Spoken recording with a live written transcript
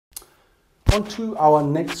On to our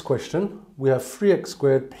next question. We have 3x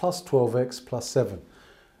squared plus 12x plus 7.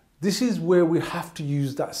 This is where we have to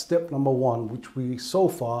use that step number 1, which we so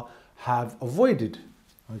far have avoided,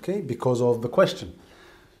 okay, because of the question.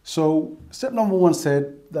 So step number 1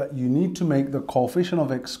 said that you need to make the coefficient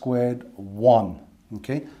of x squared 1,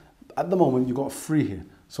 okay? At the moment, you've got 3 here.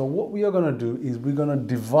 So what we are going to do is we're going to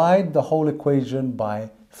divide the whole equation by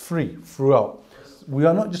 3 throughout. We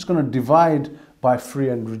are not just going to divide by 3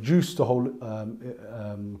 and reduce the whole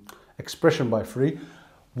expression by 3.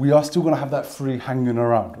 We are still going to have that 3 hanging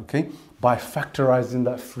around, okay, by factorizing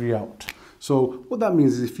that 3 out. So what that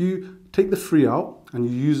means is if you take the 3 out and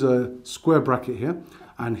you use a square bracket here,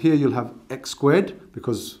 and here you'll have x squared,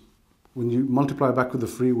 because when you multiply back with the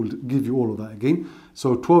 3, it will give you all of that again.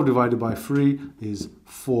 So 12 divided by 3 is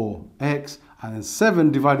 4x, and then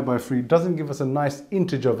 7 divided by 3 doesn't give us a nice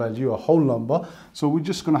integer value, a whole number. So we're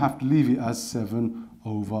just going to have to leave it as 7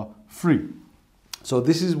 over 3. So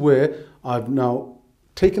this is where I've now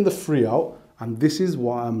taken the 3 out, and this is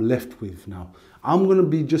what I'm left with now. I'm going to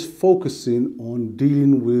be just focusing on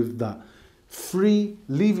dealing with that 3,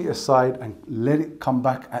 leave it aside and let it come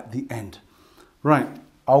back at the end. Right,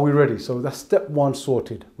 are we ready? So that's step 1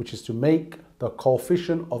 sorted, which is to make the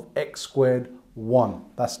coefficient of x squared 1.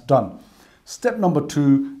 That's done. Step number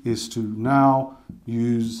 2 is to now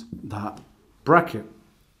use that bracket.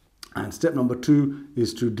 And step number 2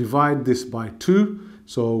 is to divide this by 2.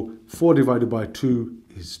 So 4 divided by 2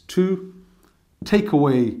 is 2. Take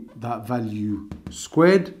away that value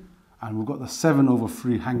squared, and we've got the 7 over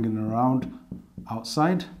 3 hanging around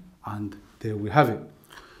outside, and there we have it.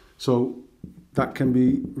 So that can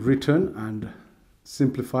be written and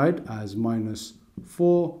simplified as minus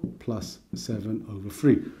 4 plus 7 over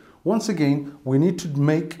 3. Once again, we need to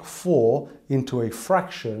make 4 into a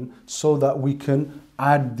fraction so that we can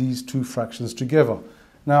add these two fractions together.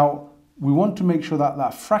 Now, we want to make sure that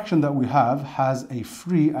that fraction that we have has a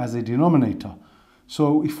 3 as a denominator.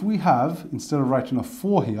 So if we have, instead of writing a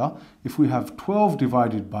 4 here, if we have 12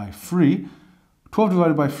 divided by 3, 12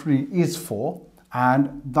 divided by 3 is 4,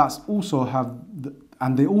 and that's also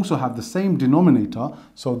they also have the same denominator,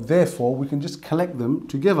 so therefore we can just collect them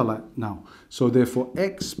together like now. So therefore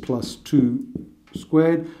x plus 2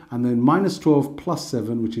 squared, and then minus 12 plus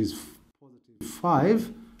 7, which is positive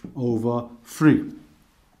 5 over 3.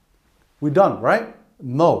 We're done, right?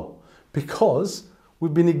 No, because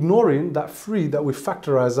we've been ignoring that 3 that we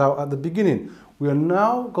factorized out at the beginning. We are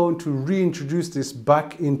now going to reintroduce this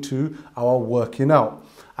back into our working out.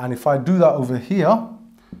 And if I do that over here,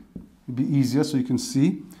 it'd be easier so you can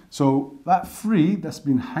see. So that 3 that's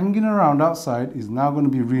been hanging around outside is now going to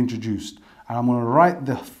be reintroduced. And I'm going to write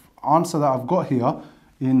the answer that I've got here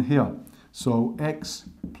in here. So x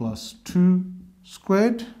plus 2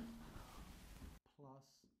 squared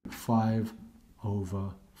plus 5 over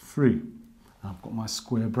 3. I've got my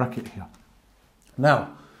square bracket here.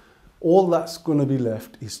 Now, all that's going to be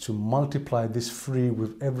left is to multiply this 3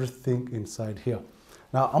 with everything inside here.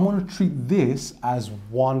 Now, I'm going to treat this as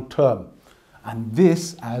one term and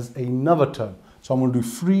this as another term. So I'm going to do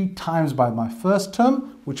 3 times by my first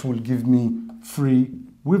term, which will give me 3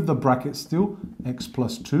 with the bracket still, x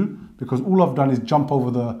plus 2, because all I've done is jump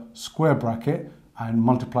over the square bracket and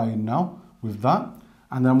multiply it now with that.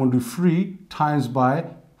 And then I'm going to do 3 times by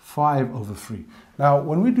 5 over 3. Now,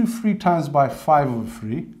 when we do 3 times by 5 over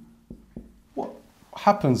 3, what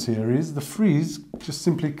happens here is the 3's just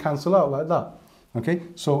simply cancel out like that. Okay,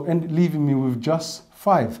 so leaving me with just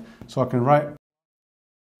 5. So I can write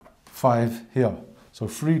 5 here. So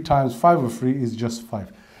 3 times 5 over 3 is just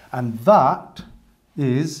 5. And that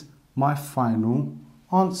is my final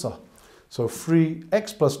answer. So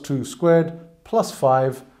 3x plus 2 squared plus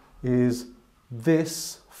 5 is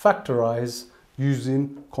this factorized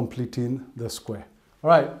using completing the square. All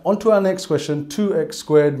right, on to our next question, 2x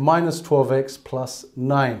squared minus 12x plus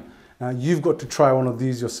 9. Now you've got to try one of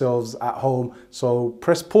these yourselves at home. So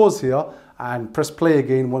press pause here and press play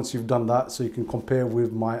again once you've done that so you can compare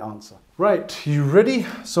with my answer. Right, you ready?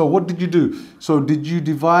 So what did you do? So did you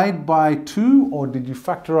divide by 2 or did you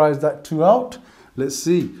factorize that 2 out? Let's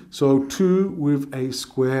see. So 2 with a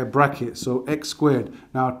square bracket, so x squared.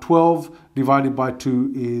 Now 12 divided by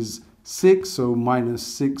 2 is 6, so minus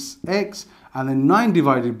 6x. And then 9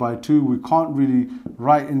 divided by 2, we can't really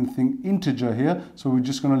write anything integer here, so we're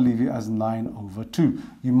just going to leave it as 9 over 2.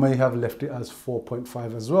 You may have left it as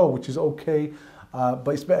 4.5 as well, which is okay, but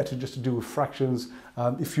it's better to just do with fractions.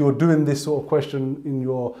 If you're doing this sort of question in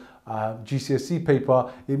your GCSE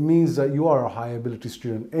paper, it means that you are a high ability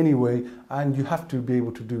student anyway, and you have to be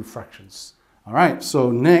able to do fractions. All right,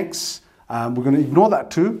 so next, We're going to ignore that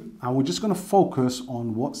 2, and we're just going to focus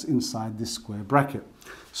on what's inside this square bracket.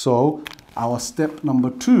 So our step number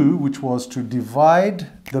 2, which was to divide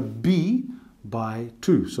the b by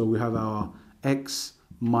 2. So we have our x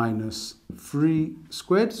minus 3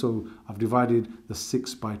 squared. So I've divided the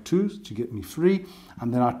 6 by 2 to get me 3.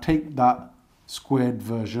 And then I take that squared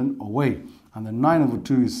version away. And the 9 over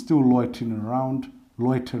 2 is still loitering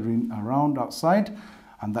around outside.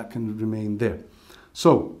 And that can remain there.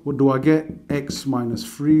 So what do I get? X minus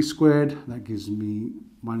 3 squared. That gives me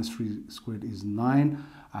minus 3 squared is 9.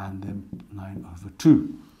 And then 9 over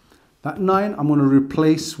 2. That 9 I'm going to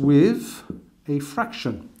replace with a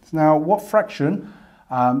fraction. Now what fraction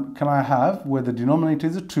can I have where the denominator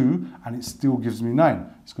is a 2 and it still gives me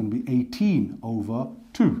 9? It's going to be 18 over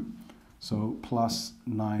 2. So plus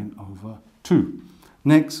 9 over 2.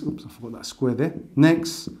 Next, oops, I forgot that square there.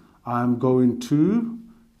 Next, I'm going to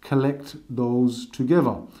collect those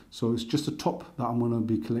together. So it's just the top that I'm going to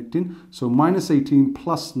be collecting. So minus 18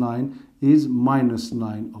 plus 9 is minus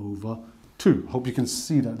 9 over 2. Hope you can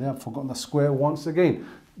see that there. I've forgotten the square once again.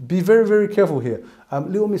 Be very, very careful here.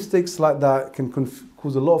 Little mistakes like that can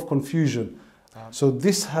cause a lot of confusion. So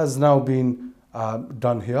this has now been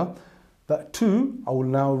done here. That 2, I will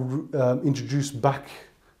now introduce back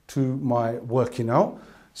to my working out.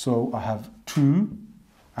 So I have 2,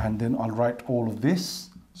 and then I'll write all of this.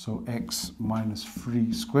 So x minus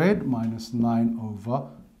 3 squared minus 9 over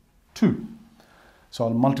 2. So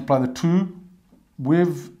I'll multiply the 2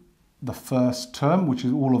 with the first term, which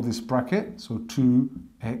is all of this bracket. So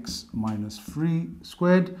 2x minus 3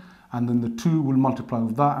 squared. And then the 2 will multiply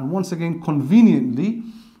with that. And once again, conveniently,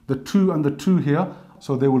 the 2 and the 2 here,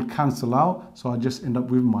 so they will cancel out. So I just end up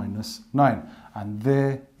with minus 9. And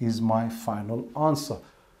there is my final answer.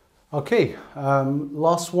 Okay,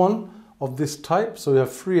 last one of this type. So we have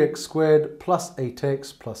 3x squared plus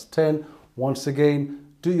 8x plus 10. Once again,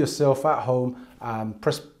 do yourself at home.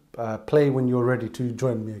 Press play when you're ready to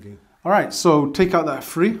join me again. All right, so take out that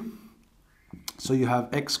 3. So you have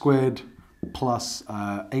x squared plus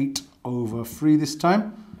 8 over 3 this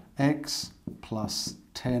time. X plus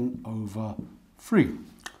 10 over 3.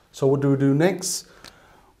 So what do we do next?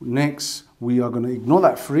 Next, we are going to ignore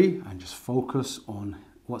that 3 and just focus on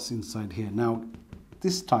what's inside here. Now,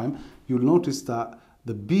 this time, you'll notice that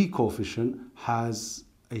the b coefficient has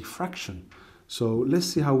a fraction. So let's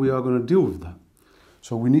see how we are going to deal with that.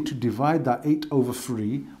 So we need to divide that 8 over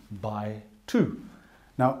 3 by 2.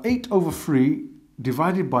 Now 8 over 3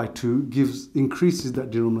 divided by 2 increases that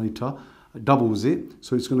denominator, doubles it.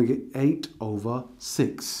 So it's going to get 8 over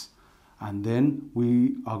 6. And then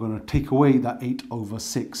we are going to take away that 8 over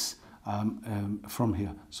 6 from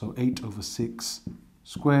here. So 8 over 6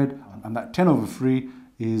 squared. And that 10 over 3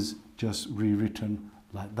 is just rewritten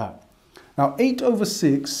like that. Now 8 over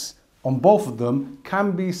 6 on both of them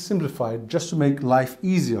can be simplified just to make life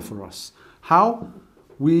easier for us. How?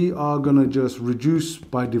 We are going to just reduce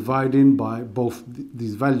by dividing by both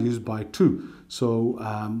these values by 2. So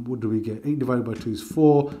what do we get? 8 divided by 2 is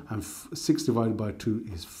 4 and 6 divided by 2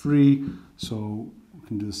 is 3. So we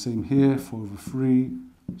can do the same here. 4 over 3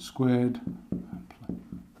 squared,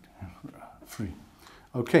 3.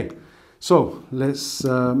 Okay, so let's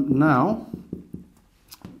now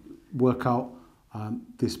work out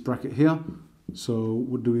this bracket here. So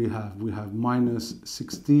what do we have? We have minus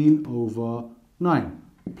 16 over 9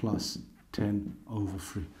 plus 10 over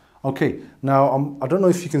 3. Okay, now I don't know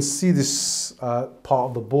if you can see this part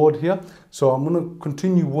of the board here. So I'm going to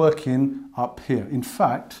continue working up here. In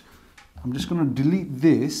fact, I'm just going to delete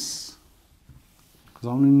this because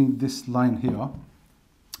I only need this line here.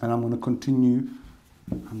 And I'm going to continue,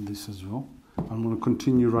 and this as well. I'm going to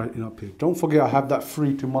continue writing up here. Don't forget I have that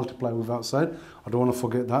 3 to multiply with outside. I don't want to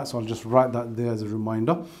forget that, so I'll just write that there as a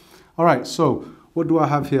reminder. All right, so what do I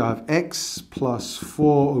have here? I have x plus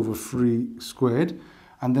 4 over 3 squared,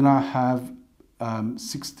 and then I have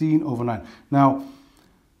 16 over 9. Now,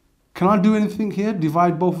 can I do anything here?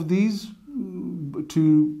 Divide both of these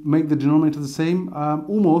to make the denominator the same?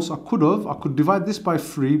 Almost, I could divide this by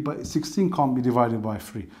 3, but 16 can't be divided by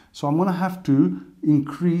 3. So I'm going to have to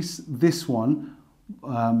increase this one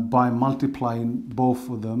by multiplying both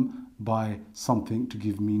of them by something to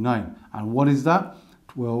give me 9. And what is that?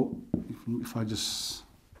 Well, if I just,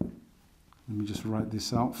 let me just write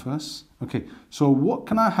this out first. Okay, so what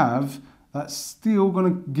can I have that's still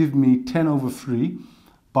going to give me 10 over 3,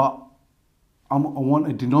 but I want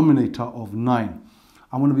a denominator of 9.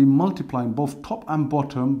 I'm going to be multiplying both top and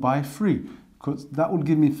bottom by 3, because that will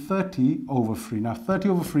give me 30 over 3. Now 30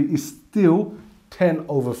 over 3 is still 10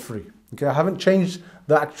 over 3. Okay, I haven't changed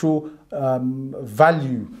the actual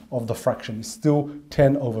value of the fraction. It's still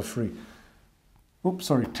 10 over 3. oops,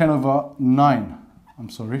 sorry, 10 over 9. I'm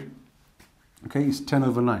sorry. Okay, it's 10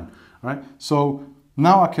 over 9. All right, so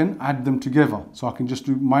now I can add them together. So I can just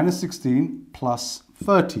do minus 16 plus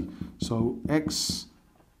 30. So x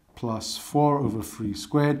plus 4 over 3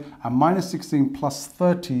 squared. And minus 16 plus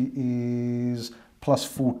 30 is plus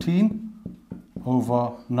 14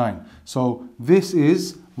 over 9. So this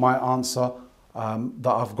is my answer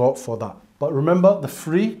that I've got for that. But remember the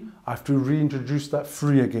 3, I have to reintroduce that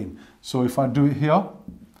 3 again. So if I do it here,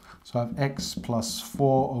 so I have x plus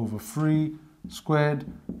 4 over 3 squared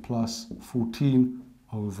plus 14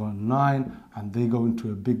 over 9, and they go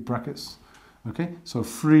into a big brackets. Okay, so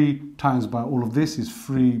 3 times by all of this is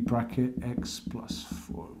 3 bracket x plus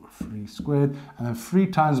 4 over 3 squared, and then 3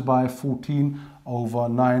 times by 14 over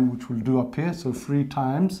 9, which we'll do up here. So 3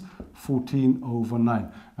 times 14 over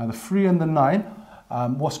 9. Now the 3 and the 9,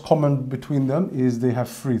 what's common between them is they have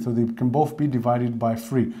 3, so they can both be divided by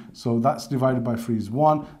 3. So that's divided by 3 is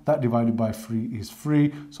 1, that divided by 3 is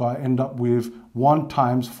 3. So I end up with 1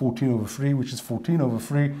 times 14 over 3, which is 14 over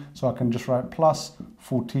 3. So I can just write plus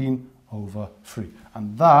 14 over 3.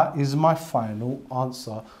 And that is my final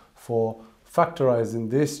answer for factorizing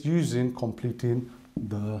this using completing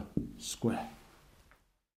the square.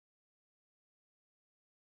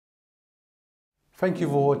 Thank you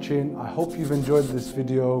for watching. I hope you've enjoyed this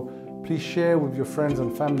video. Please share with your friends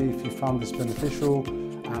and family if you found this beneficial.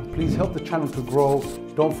 And please help the channel to grow.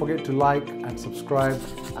 Don't forget to like and subscribe.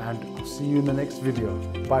 And I'll see you in the next video.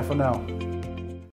 Bye for now.